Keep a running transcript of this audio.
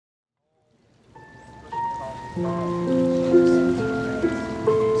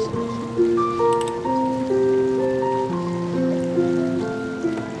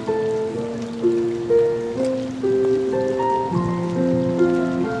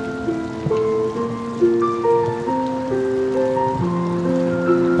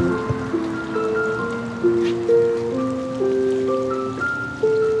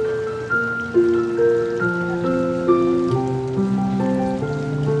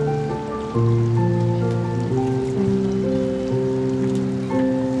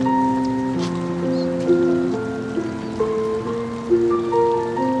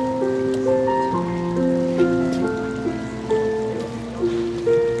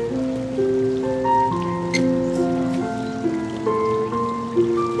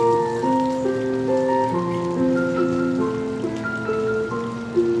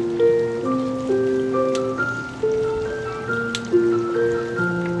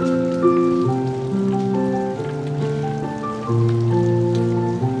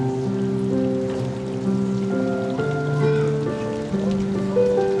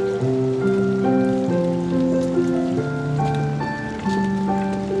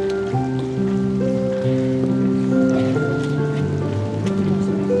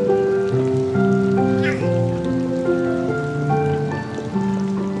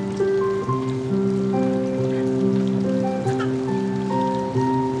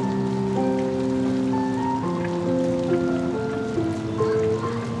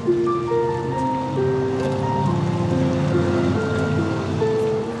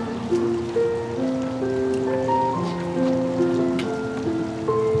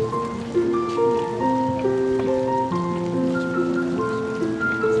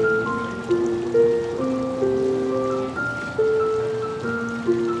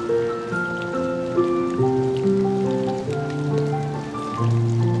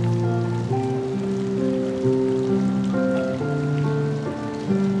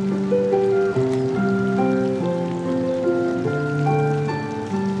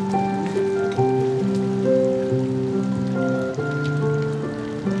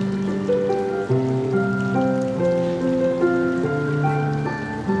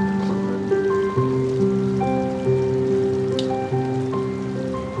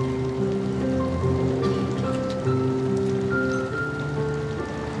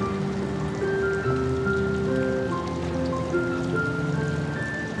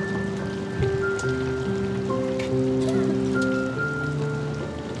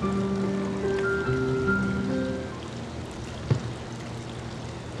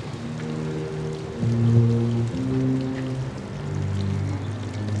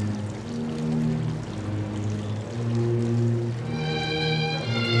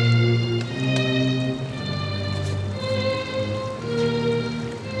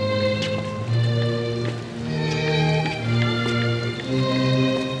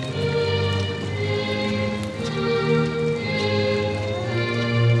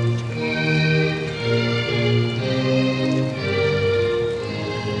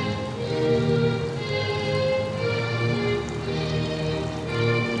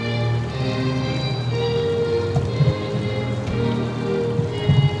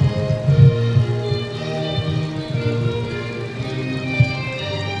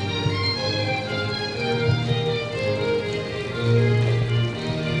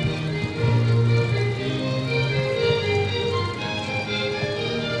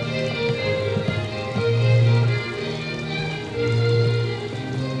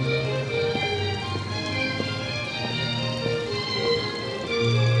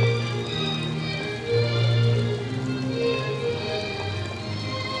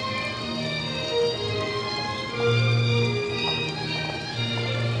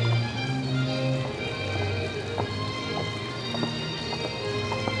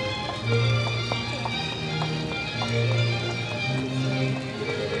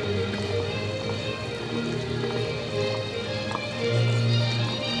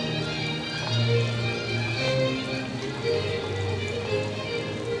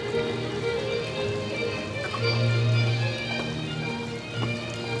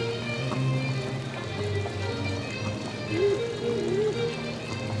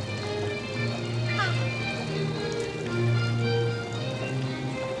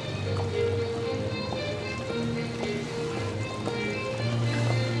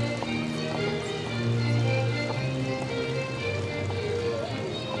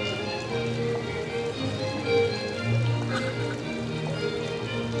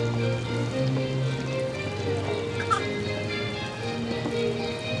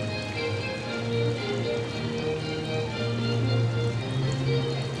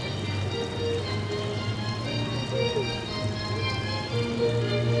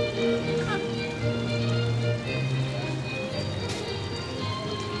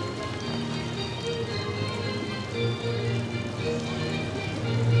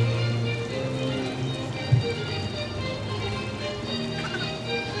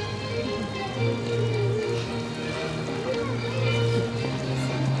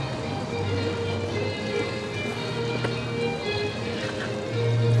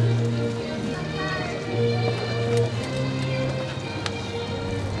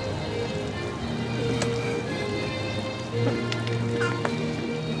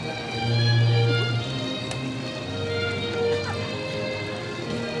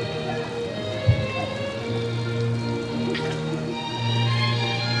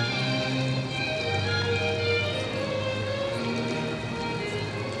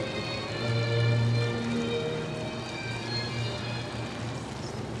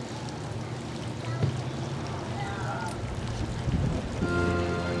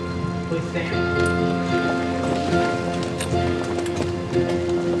Please stand.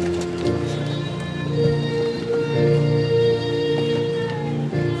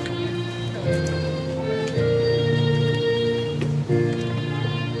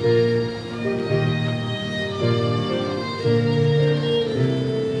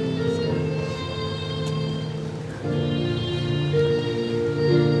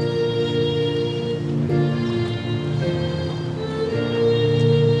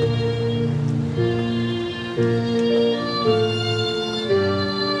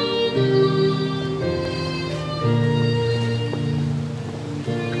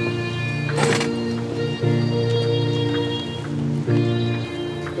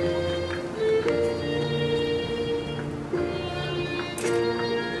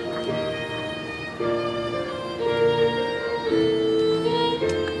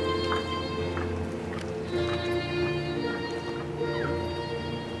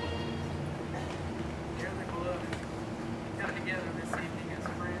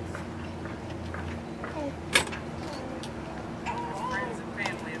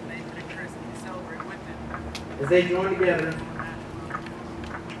 As they join together,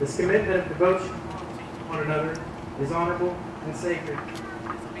 this commitment of devotion to one another is honorable and sacred,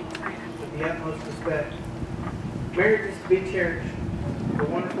 with the utmost respect. Marriage is to be cherished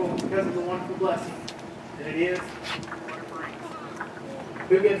because of the wonderful blessing that it is.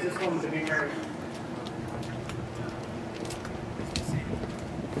 Who gives this woman to be married?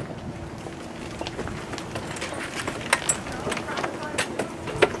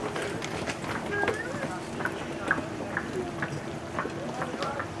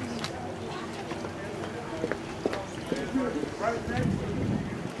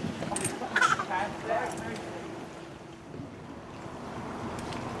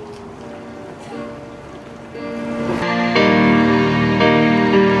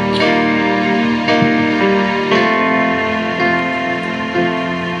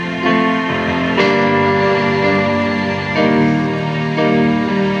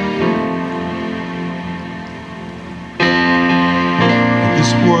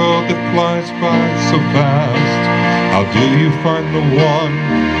 Flies by so fast. How do you find the one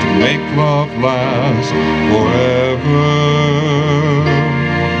to make love last forever?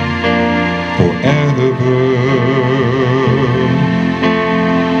 Forever.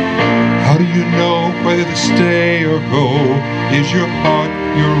 How do you know whether to stay or go? Is your heart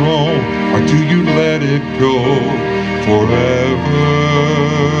your own, or do you let it go forever?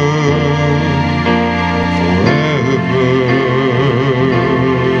 Forever.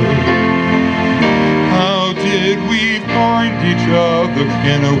 Did we find each other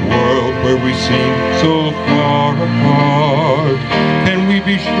in a world where we seem so far apart? Can we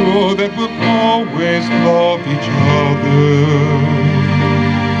be sure that we'll always love each other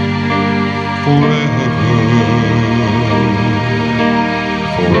forever?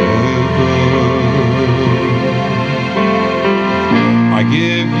 Forever. I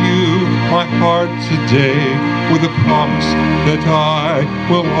give you my heart today, with a promise that I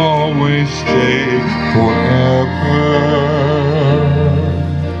will always stay forever,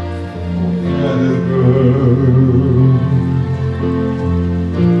 forever.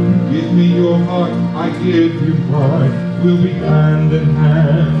 Give me your heart, I give you mine. We'll be hand in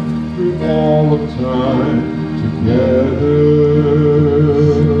hand through all of time, together,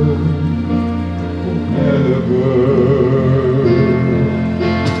 forever.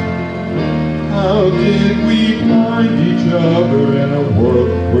 How did we find each other in a world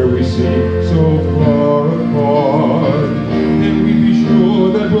where we seem so far apart? Can we be sure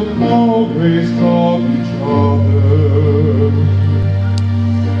that we'll always love each other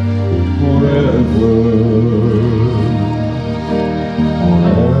forever?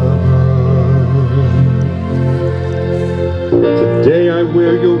 Forever. Today I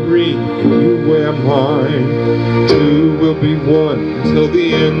wear your ring and you wear mine. Two will be one until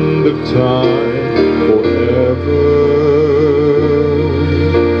the end of time. Forever,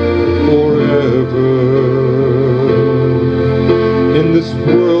 forever. In this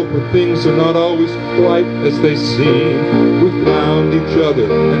world where things are not always quite as they seem, we found each other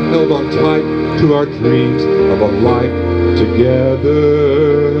and held on tight to our dreams of a life together.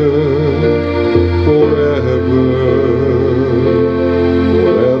 Forever,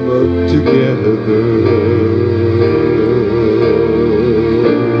 forever together.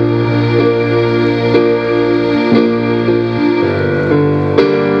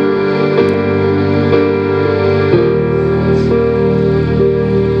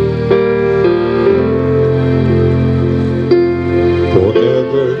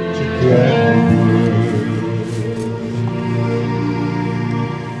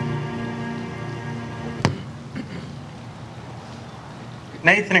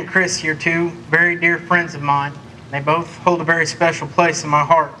 Nathan and Christy are two very dear friends of mine. They both hold a very special place in my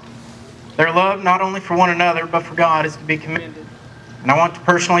heart. Their love, not only for one another, but for God, is to be commended. And I want to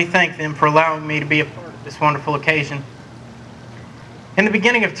personally thank them for allowing me to be a part of this wonderful occasion. In the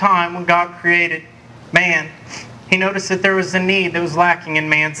beginning of time, when God created man, He noticed that there was a need that was lacking in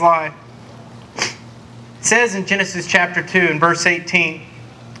man's life. It says in Genesis chapter 2 and verse 18,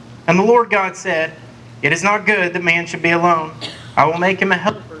 "And the Lord God said, It is not good that man should be alone. I will make him a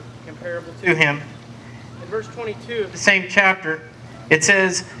helper comparable to him." In verse 22 of the same chapter, it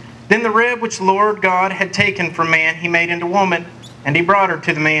says, "Then the rib which the Lord God had taken from man, He made into woman, and He brought her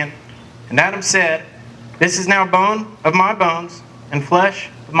to the man. And Adam said, This is now bone of my bones, and flesh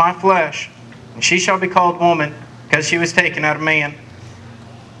of my flesh. And she shall be called woman, because she was taken out of man.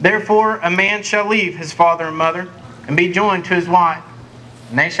 Therefore a man shall leave his father and mother, and be joined to his wife,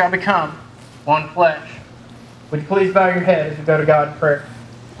 and they shall become one flesh." Would you please bow your head as we go to God in prayer?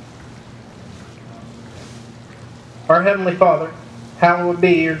 Our Heavenly Father, hallowed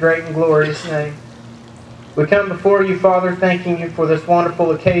be your great and glorious name. We come before you, Father, thanking you for this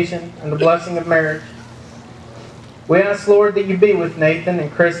wonderful occasion and the blessing of marriage. We ask, Lord, that you be with Nathan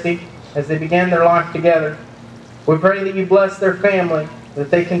and Christy as they begin their life together. We pray that you bless their family,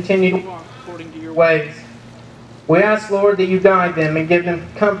 that they continue to walk according to your ways. We ask, Lord, that you guide them and give them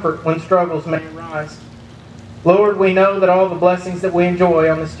comfort when struggles may arise. Lord, we know that all the blessings that we enjoy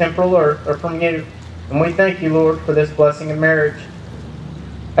on this temporal earth are from you, and we thank you, Lord, for this blessing of marriage.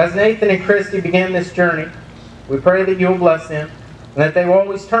 As Nathan and Christy begin this journey, we pray that you will bless them, and that they will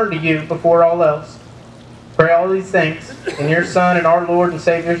always turn to you before all else. Pray all these things in your Son and our Lord and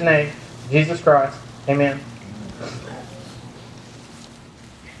Savior's name, Jesus Christ. Amen.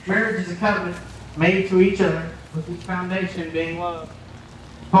 Marriage is a covenant made to each other, with its foundation being love.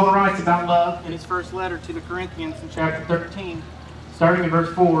 Paul writes about love in his first letter to the Corinthians in chapter 13, starting in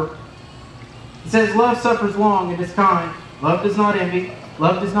verse 4. It says, "Love suffers long and is kind. Love does not envy.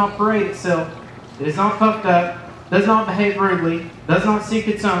 Love does not parade itself. It is not puffed up, does not behave rudely, does not seek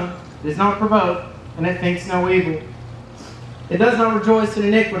its own, is not provoked, and it thinks no evil. It does not rejoice in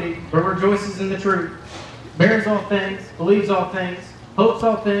iniquity, but rejoices in the truth. Bears all things, believes all things, hopes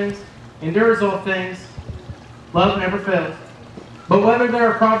all things, endures all things. Love never fails. But whether there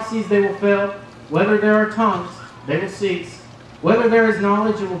are prophecies, they will fail. Whether there are tongues, they will cease. Whether there is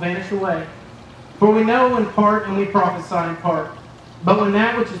knowledge, it will vanish away. For we know in part, and we prophesy in part. But when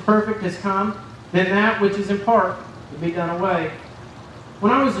that which is perfect has come, then that which is in part will be done away.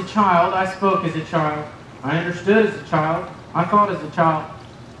 When I was a child, I spoke as a child. I understood as a child. I thought as a child.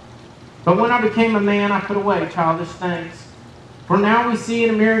 But when I became a man, I put away childish things. For now we see in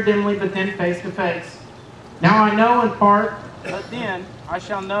a mirror dimly, but then face to face. Now I know in part, but then I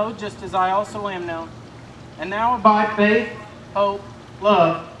shall know just as I also am known. And now abide faith, hope,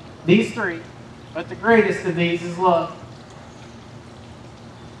 love, these three, but the greatest of these is love."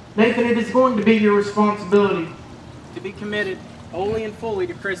 Nathan, it is going to be your responsibility to be committed wholly and fully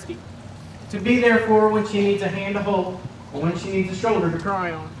to Christy. To be there for her when she needs a hand to hold, or when she needs a shoulder to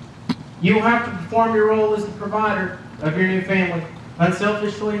cry on. You will have to perform your role as the provider of your new family,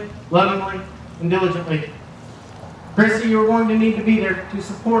 unselfishly, lovingly, and diligently. Christy, you are going to need to be there to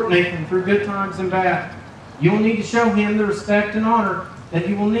support Nathan through good times and bad. You will need to show him the respect and honor that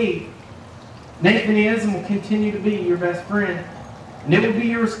he will need. Nathan is and will continue to be your best friend. And it will be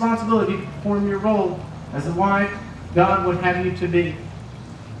your responsibility to perform your role as the wife God would have you to be.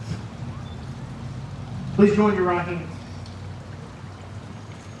 Please join your right hands.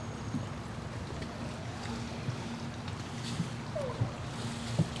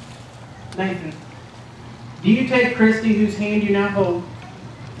 Nathan, do you take Christy, whose hand you now hold,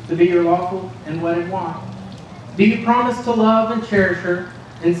 to be your lawful and wedded wife? Do you promise to love and cherish her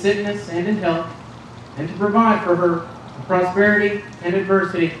in sickness and in health, and to provide for her in prosperity and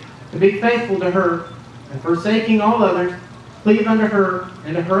adversity, to be faithful to her, and forsaking all others, cleave unto her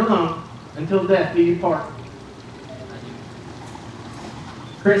and to her alone, until death do you part?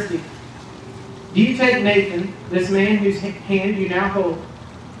 Christy, do you take Nathan, this man whose hand you now hold,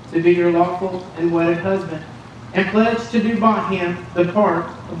 to be your lawful and wedded husband, and pledge to do by him the part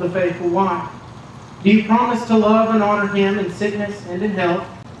of the faithful wife? Do you promise to love and honor him in sickness and in health,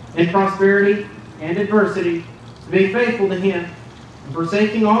 in prosperity and adversity, to be faithful to him, and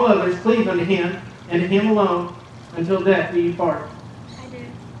forsaking all others, cleave unto him and to him alone, until death do you part? I do.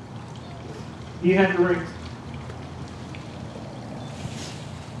 You have the rings.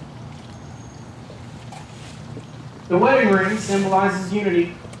 The wedding ring symbolizes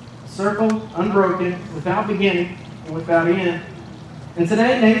unity, a circle unbroken, without beginning and without end. And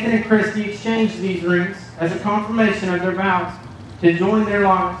today, Nathan and Christy exchanged these rings as a confirmation of their vows. to join their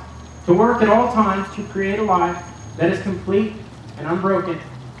lives, to work at all times to create a life that is complete and unbroken,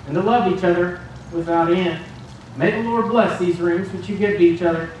 and to love each other without end. May the Lord bless these rings which you give to each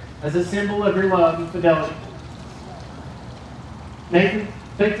other as a symbol of your love and fidelity. Nathan,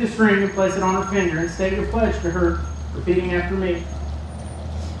 take this ring and place it on her finger and state your pledge to her, repeating after me.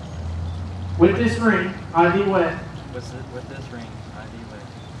 With this ring, I thee wed. With this ring, I thee wed.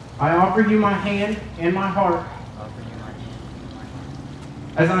 I offer you my hand and my heart, Offer you my hand and my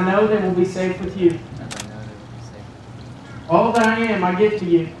heart, as I know they will be safe with you. as I know they will be safe with you. All that I am, I give to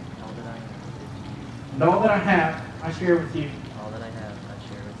you, All that I am, I give to you. and all that I have, I share with you. All that I have, I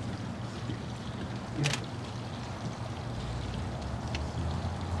share with you.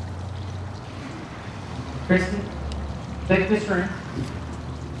 Christy, take this ring,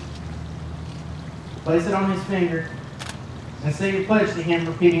 place it on his finger, and say your pledge to him,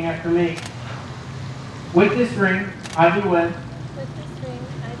 repeating after me. With this ring, I do wed. With this ring,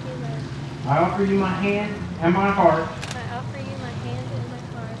 I do wed. I offer you my hand and my heart, I offer you my hand and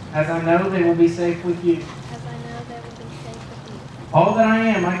my heart, as I know they will be safe with you. as I know they will be safe with you. All that I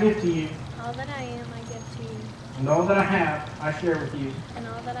am, I give to you, All that I am, I give to you, and all that I have, I share with you. and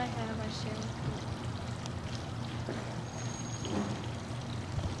all that I have, I share with you.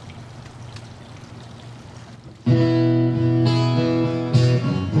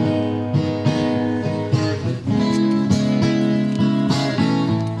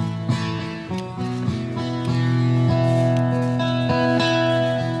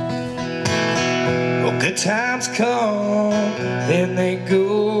 Good times come, then they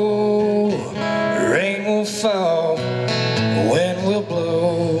go. Rain will fall, wind will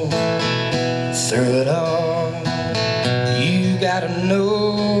blow. Through it all, you gotta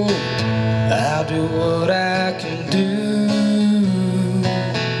know I'll do what I can do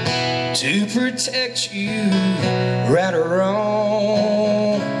to protect you, right or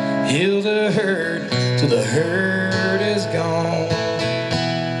wrong. Heal the hurt till the hurt is gone.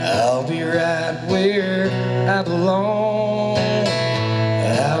 I'll be right where I belong.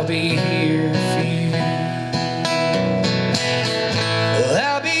 I'll be here for you.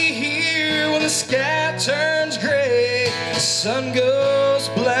 I'll be here when the sky turns gray, the sun goes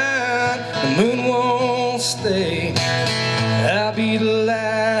blind, the moon won't stay. I'll be the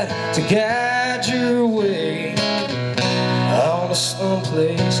light to guide your way on to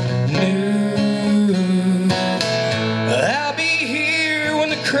someplace new. I'll be here when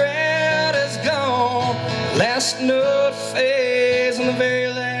the crowd is gone, last note fades on the very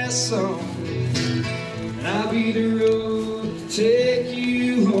last song. I'll be the road to take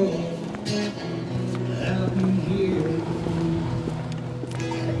you home. I'll be here.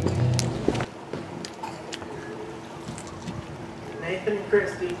 Nathan and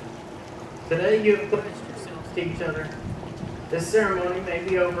Christy, today you have pledged yourselves to each other. This ceremony may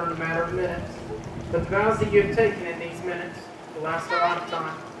be over in a matter of minutes, but the vows that you have taken in these minutes will last a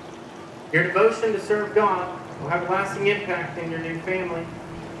lifetime. Your devotion to serve God will have a lasting impact in your new family.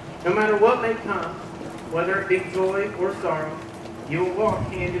 No matter what may come, whether it be joy or sorrow, you will walk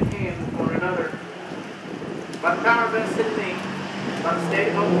hand in hand with one another. By the power vested in me, by the state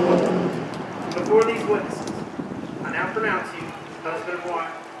of Oklahoma, before these witnesses, I now pronounce you husband and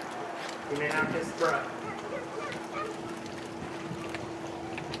wife. You may now kiss the bride.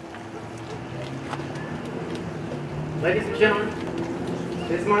 Ladies and gentlemen,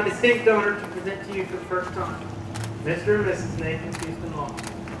 it is my distinct honor to present to you for the first time, Mr. and Mrs. Nathan and Christy Locke.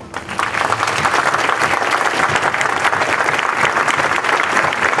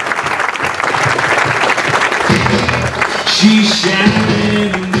 She's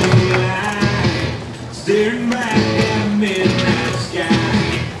shining in the light, staring back at the midnight sky.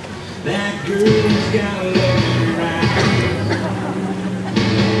 That girl's got a love in her eye.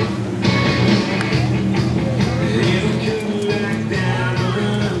 It'll come like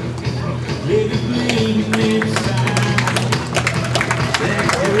diamond, leave it gleaming inside. That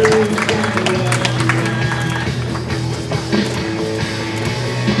girl's got a love in her eye.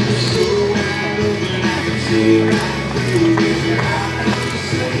 So wide open I can see right through his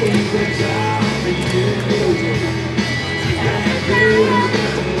eyes.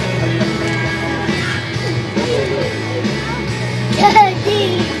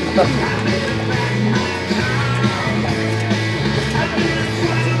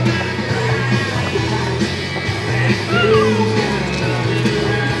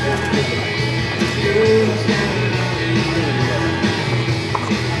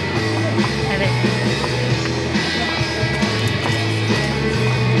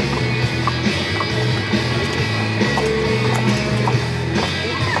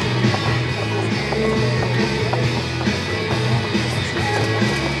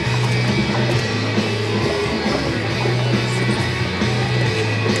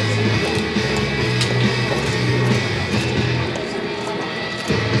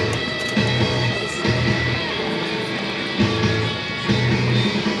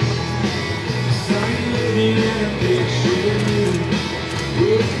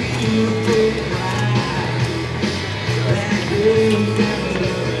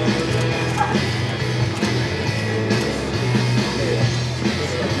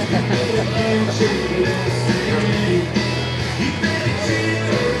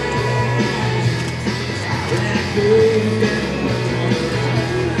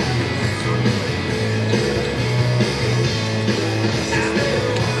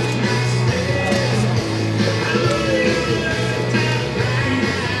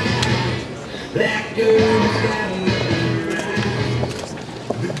 That girl's got a lovely eyes.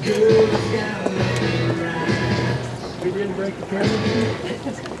 The girl's got a lovely eyes. We didn't break the camera.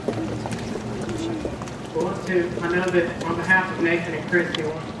 I know that on behalf of Nathan and Christy, I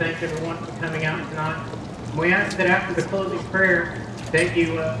want to thank everyone for coming out tonight. We ask that after the closing prayer, that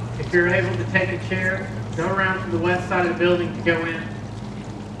you, if you're able to take a chair, go around to the west side of the building to go in.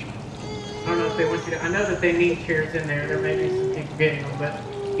 I don't know if they want you to, I know that they need chairs in there. There may be some people getting them, but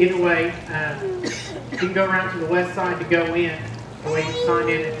either way, you can go around to the west side to go in, or you can sign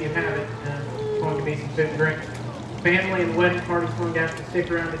in if you have it. It's going to be some food and drink. Family and the wedding party's going to have to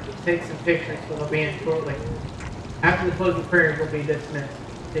stick around to take some pictures, so they'll be in shortly. After the closing prayer, we'll be dismissed.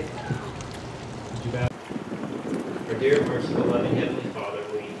 Our dear, merciful, loving Heavenly Father,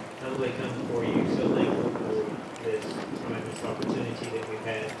 we humbly come before you, so thankful for this time, this opportunity that we've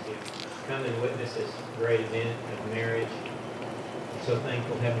had to come and witness this great event of marriage. I'm so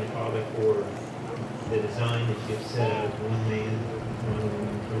thankful, Heavenly Father, for the design that you've set up, one man, one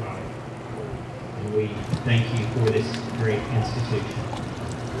woman for life. And we thank you for this great institution.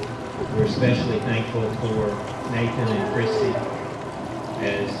 We're especially thankful for Nathan and Christy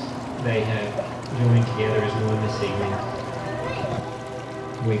as they have joined together as one this evening.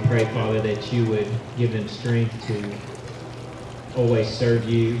 We pray, Father, that you would give them strength to always serve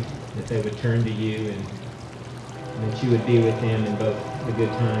you, that they would turn to you, and that you would be with them in both the good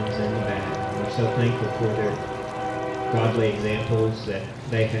times and the bad. We're so thankful for their godly examples that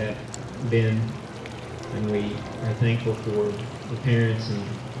they have been, and we are thankful for the parents and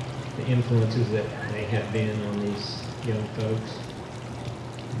the influences that they have been on these young folks.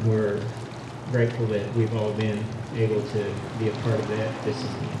 We're grateful that we've all been able to be a part of that this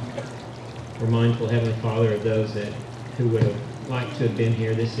evening. We're mindful, Heavenly Father, of those who would have liked to have been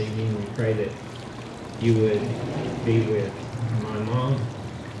here this evening. We pray that you would be with my mom.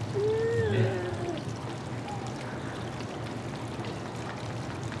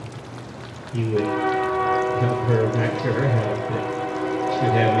 You would help her back to her health, that she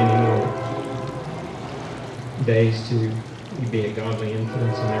would have many more days to be a godly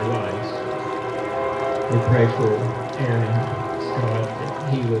influence in their lives. We pray for Aaron Scott,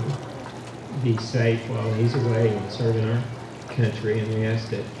 that he would be safe while he's away and serving our country, and we ask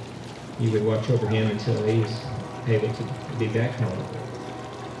that you would watch over him until he's able to be back home.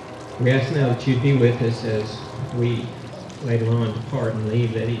 We ask now that you'd be with us as we later on depart and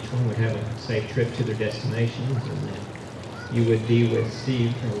leave, that each one would have a safe trip to their destinations, and that you would be with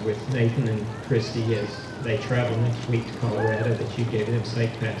Steve, or with Nathan and Christy as they travel next week to Colorado, that you gave them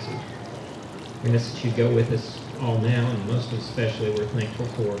safe passage. We ask that you go with us all now, and most especially we're thankful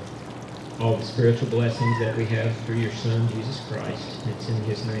for all the spiritual blessings that we have through your Son, Jesus Christ. It's in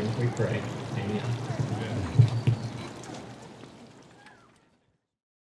his name that we pray. Amen.